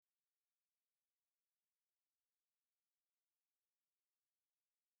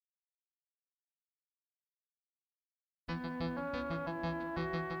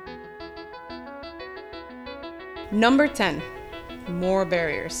Number 10. More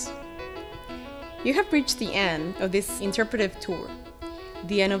barriers. You have reached the end of this interpretive tour,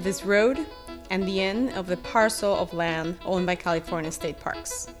 the end of this road, and the end of the parcel of land owned by California State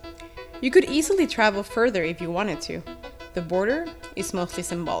Parks. You could easily travel further if you wanted to. The border is mostly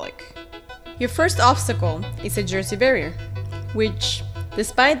symbolic. Your first obstacle is a Jersey barrier, which,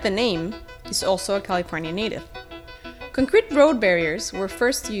 despite the name, is also a California native. Concrete road barriers were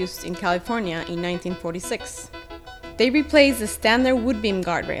first used in California in 1946. They replaced the standard wood beam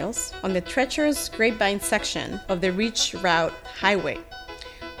guardrails on the treacherous Grapevine section of the Reach Route Highway,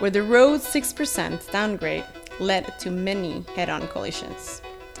 where the road's 6% downgrade led to many head-on collisions.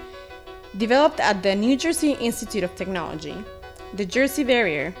 Developed at the New Jersey Institute of Technology, the Jersey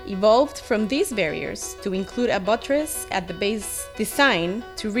barrier evolved from these barriers to include a buttress at the base designed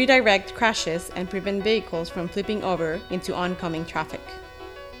to redirect crashes and prevent vehicles from flipping over into oncoming traffic.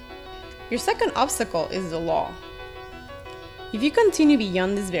 Your second obstacle is the law. If you continue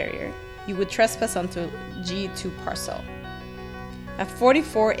beyond this barrier, you would trespass onto G2 parcel, a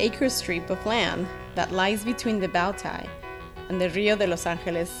 44-acre strip of land that lies between the Bowtie and the Rio de Los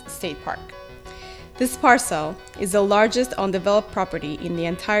Angeles State Park. This parcel is the largest undeveloped property in the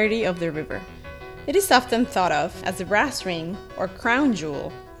entirety of the river. It is often thought of as the brass ring or crown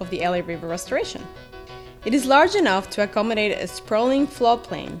jewel of the LA River restoration. It is large enough to accommodate a sprawling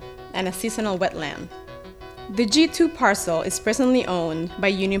floodplain and a seasonal wetland. The G2 parcel is presently owned by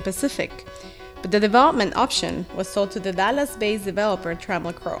Union Pacific, but the development option was sold to the Dallas-based developer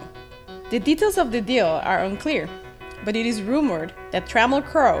Trammell Crow. The details of the deal are unclear, but it is rumored that Trammell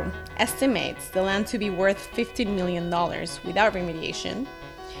Crow estimates the land to be worth $15 million without remediation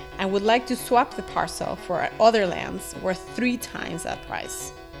and would like to swap the parcel for other lands worth 3 times that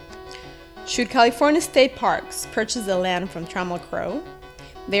price. Should California State Parks purchase the land from Trammell Crow,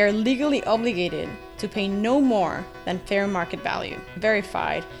 they are legally obligated to pay no more than fair market value,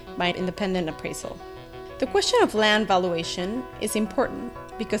 verified by an independent appraisal. The question of land valuation is important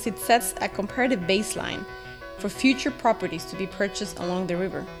because it sets a comparative baseline for future properties to be purchased along the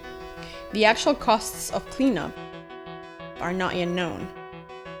river. The actual costs of cleanup are not yet known.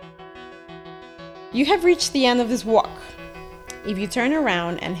 You have reached the end of this walk. If you turn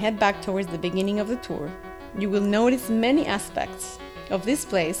around and head back towards the beginning of the tour, you will notice many aspects of this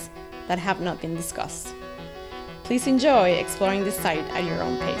place that have not been discussed. Please enjoy exploring this site at your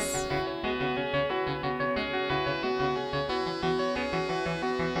own pace.